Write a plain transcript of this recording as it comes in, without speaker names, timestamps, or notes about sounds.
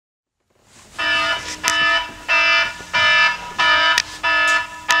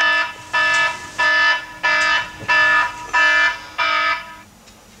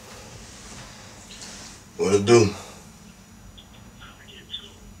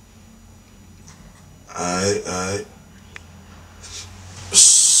Alright.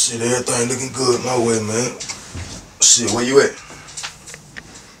 Shit, everything looking good my way, man. Shit, where you at?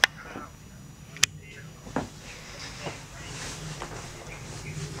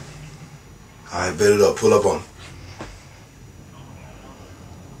 Alright, bet it up. Pull up on him.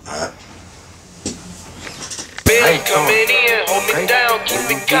 Alright. Bills coming in, hold me down, keep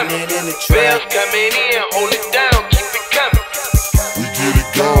it coming. Bills coming in, hold it down, keep it coming. We get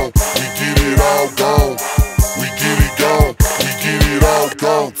it gone, we get it all gone. We get it gone, we get it all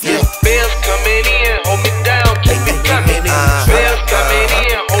gone. Yeah. Bills coming in, hold me down, keep it coming. Bills coming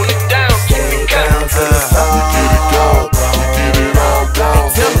in, hold it down, keep it coming. We get it gone, we get it all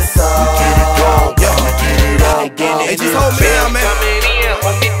gone. We get it gone, we get it all gone. Hey, just hold me down, man.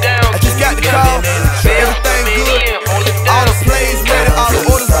 I just got the call. Everything good. All the plays ready. All the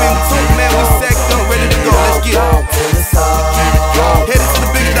orders been took, man. We sacked up, ready to go. Let's get it. Headed to the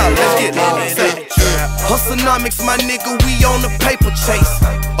big dollar. Let's get it. Hustlenomics, my nigga. We on the paper chase.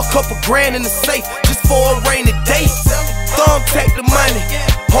 A couple grand in the safe just for a rainy day. Thumb take the money.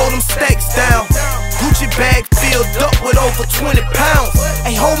 Hold them stacks down. Gucci bag filled up with over 20 pounds.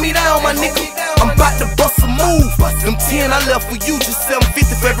 Hey, hold me down, my nigga. I'm about to bust a move. Them 10 I left for you, just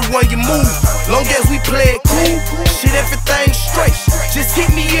 750 for everyone you move. Long as we play it cool, shit, everything straight. Just hit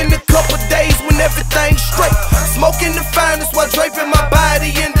me in a couple days when everything's straight. Smoking the finest while draping my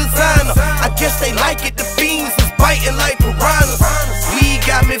body in designer. I guess they like it, the fiends is biting like piranhas. Weed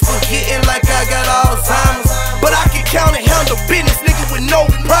got me forgetting like I got Alzheimer's. But I can count and handle business, nigga, with no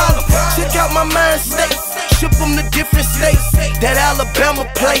problem. Check out my mind state, ship them to different states. That Alabama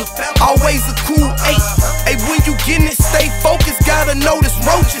play, always a cool 8. Hey, when you getting it, stay focused, gotta know this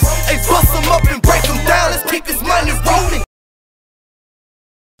roaches. Hey, bust them up and break them down, let's keep this money rolling.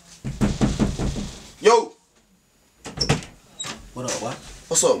 Yo! What up, boy?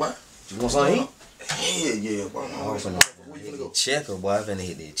 What's up, man? You want something to eat? Yeah, bro. I'm finna hit that checker, boy. I'm finna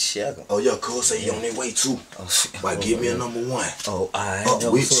hit that checker. Oh, yeah, cuz say he on that way, too. Oh, shit. But give me a number 1. Oh, alright.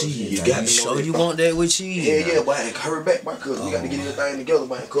 Up with cheese. You got me. Sure you want that with cheese? Yeah, boy. Hurry back, boy, cuz we got to get everything together,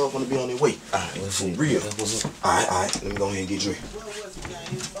 boy. Cuz gonna be on their way. Alright, For real. Alright. Let me go ahead and get dressed.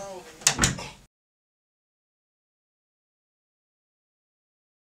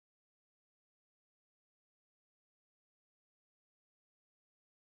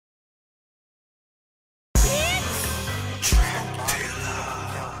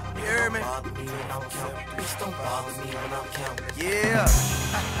 Yeah.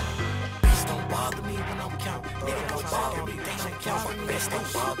 Bitch don't bother me when I'm counting. Nigga don't bother me when I'm counting. Bitch don't bother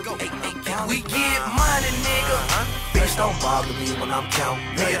me. We get money, nigga. Bitch don't bother me when I'm counting.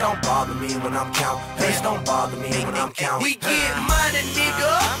 Nigga don't bother me when I'm counting. Bitch don't bother me when I'm counting. We get money,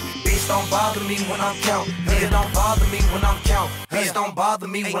 nigga. Bitch don't bother me when I'm counting. Nigga don't bother me when I'm counting. Bitch don't bother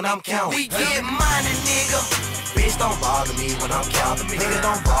me when I'm counting. We get money, nigga. Bitch don't bother me when I'm counting. Nigga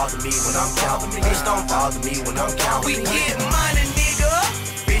don't bother me when I'm counting. Bitch don't bother me when I'm counting. We get money, nigga.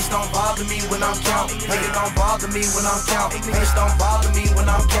 Bitch don't bother me when I'm counting. Nigga don't bother me when I'm counting. Bitch don't bother me when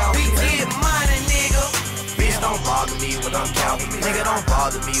I'm counting. We get money, nigga. Bitch don't bother me when I'm counting. Nigga don't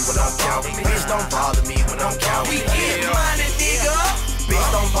bother me when I'm counting. Bitch don't bother me when I'm counting. We get money, nigga. Bitch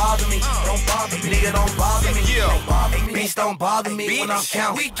don't bother me. Don't bother me. Nigga don't bother me. Don't bother me. Bitch don't bother me when I'm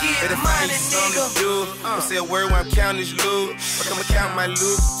counting. We get money, nigga. I say a word when I'm counting this loot. But I'ma count my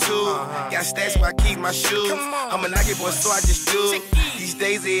loot too. Got stats where I keep my shoes. I'm a Nike boy, so I just do. These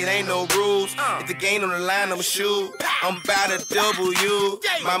days it ain't no rules. If the game on the line, I'ma shoot. I'm about to double you.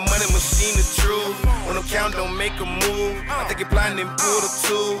 My money machine the truth. When I'm counting, don't make a move. I think it blind and pull the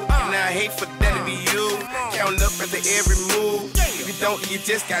two. And I hate for that to be you. Counting up after every move. If you don't, you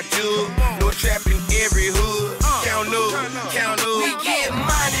just got to. No trap in every hood. Count new. We get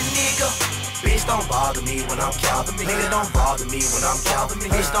money, nigga. Bitch don't bother me when I'm counting. Nigga don't bother me when I'm counting.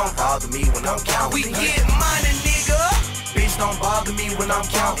 Bitch don't bother me when I'm counting. We get money, nigga. Bitch don't bother me when I'm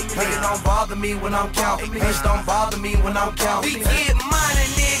counting. Nigga don't bother me when I'm counting. Bitch don't bother me when I'm counting. We get money,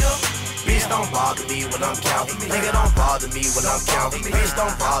 nigga. Bitch don't bother me when I'm counting. Nigga don't bother me when I'm counting. Bitch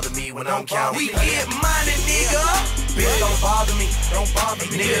don't bother me when I'm counting. We get money, nigga. Bitch don't bother me. Don't bother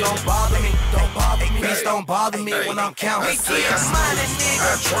me. Nigga don't bother me. Don't bother me. Bitch don't bother me when I'm counting. We get money, nigga.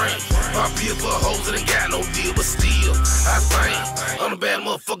 I drink. My peer for hoes that ain't got no deal, but still, I think I'm a bad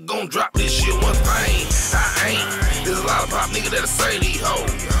motherfucker, gon' drop this shit one thing. I ain't. There's a lot of pop niggas that'll say these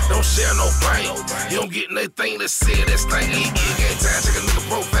hoes don't share no pain. You don't get nothing that said that's thing. Ain't game time, check a nigga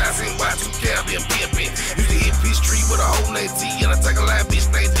profile, ain't watching cab and pimpin'. Used to hit Peach Street with a whole named T, and I take a live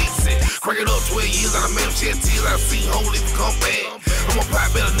bitch named Dixie. Crank it up 12 years, I done made them shed tears, I seen holy come back. I'm a pop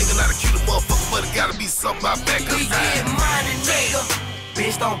better nigga, not a cute motherfucker, but it gotta be something about back. We get money, nigga. Bitch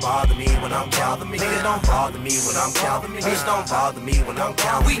Bitch, don't bother me when I'm counting. Nigga, don't bother me when I'm counting. Bitch, don't bother me when I'm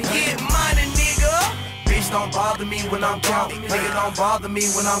counting. We get money, nigga. Bitch, don't bother me when I'm counting. Nigga, don't bother me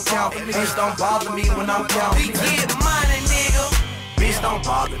when I'm counting. Bitch, don't bother me when I'm We counting. get money, nigga. Bitch, don't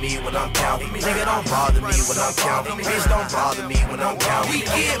bother me when I'm counting. Nigga, don't bother me when I'm counting. Bitch, don't bother me when I'm counting. We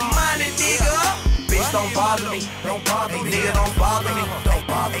get money, nigga. Bitch, don't bother me. Don't bother me. Nigga, don't bother me. Don't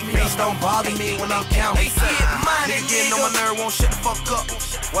bother me. Bitch, don't bother me when I'm counting. We get money, Nigga getting on my nerve, won't shut the fuck up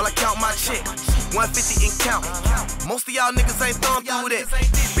while I count my check. 150 and count. Most of y'all niggas ain't thumb through that.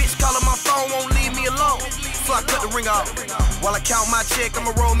 Bitch calling my phone, won't leave me alone. So I cut the ring off. While I count my check,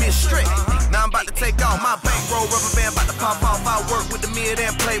 I'ma roll me a straight. Now I'm about to take off my bankroll, rubber band about to pop off. I work with the mid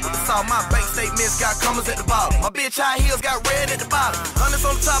and play with the salt. My bank statements got commas at the bottom. My bitch high heels got red at the bottom. Hundreds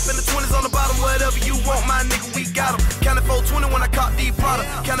on the top and the 20s on the bottom. Whatever you want, my nigga, we got them. Counted 420 when I caught these product.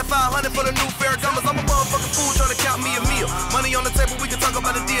 Counted 500 for the new Ferragamas. I'm a motherfucking fool trying to count me a meal. Money on the table, we can talk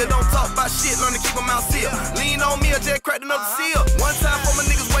about the deal. Don't talk about shit, learn to keep my mouth sealed. Lean on me, I just cracked another seal. One time for my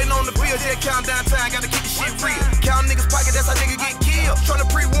niggas waiting on the bill. Just count down time, gotta keep the shit real. Count niggas pocket, that's how nigga get killed. Tryna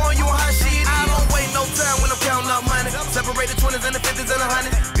pre-warn you on how shit is. I don't wait no time when I'm counting up money. Separate the 20s and the 50s and the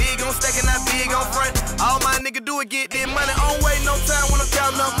 100s. Big on stacking, not big on front. All my nigga do is get their money. I don't wait no time when I'm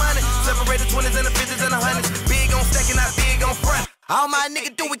counting up money. Separate the 20s and the 50s and the 100s. Big on stacking, not big on front. All my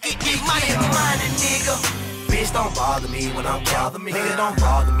nigga do is get their money. money, nigga. Bitch, don't bother me when I'm counting. Nigga, don't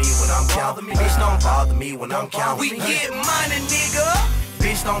bother me when I'm counting. Bitch, don't bother me when I'm counting. We get money, nigga.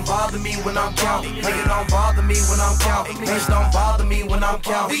 Bitch, don't bother me when I'm counting. Nigga, don't bother me when I'm counting. Bitch, don't bother me when I'm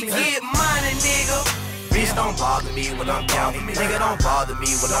counting. We get money, nigga. Bitch, don't bother me when I'm counting. Nigga, don't bother me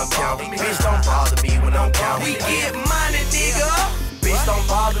when I'm counting. Bitch, don't bother me when I'm counting. We get money, nigga. Bitch, don't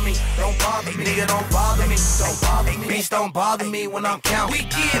bother me. Don't bother me. Nigga, don't bother me. Don't bother me. Bitch, don't bother me when I'm counting. We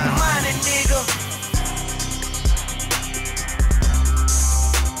get money, nigga.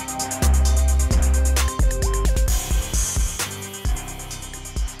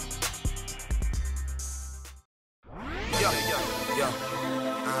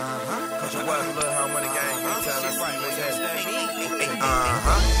 Cause your wife love how money gang. Anytime I see what's happening.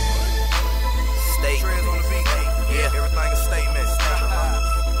 State. Yeah. Everything is statement.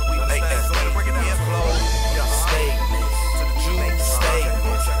 We understand. So let break it down. Statements. To the Jews.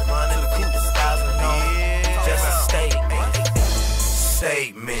 Statements. Money to the coops. $1,000 on. Just a statement.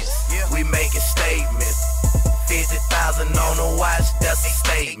 Statements. We making statements. 50,000 on the watch. That's a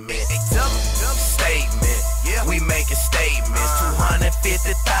statement. Statement. We making statements.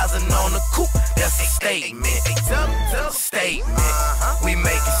 250,000 on the coupe. That's a statement. Statement. We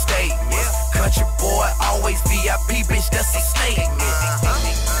making statements. Country boy always VIP, bitch. That's a statement.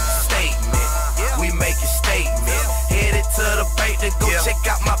 Statement. We making statements. Headed to the bank to go check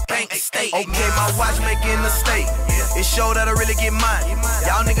out my bank statement. Okay, my watch making a statement. It show that I really get mine.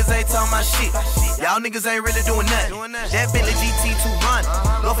 Y'all niggas ain't talking my shit. Y'all niggas ain't really doing nothing. That Bentley GT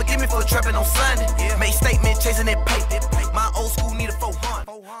 200. Lord forgive me for trapping on Sunday. Make statement chasing that paper.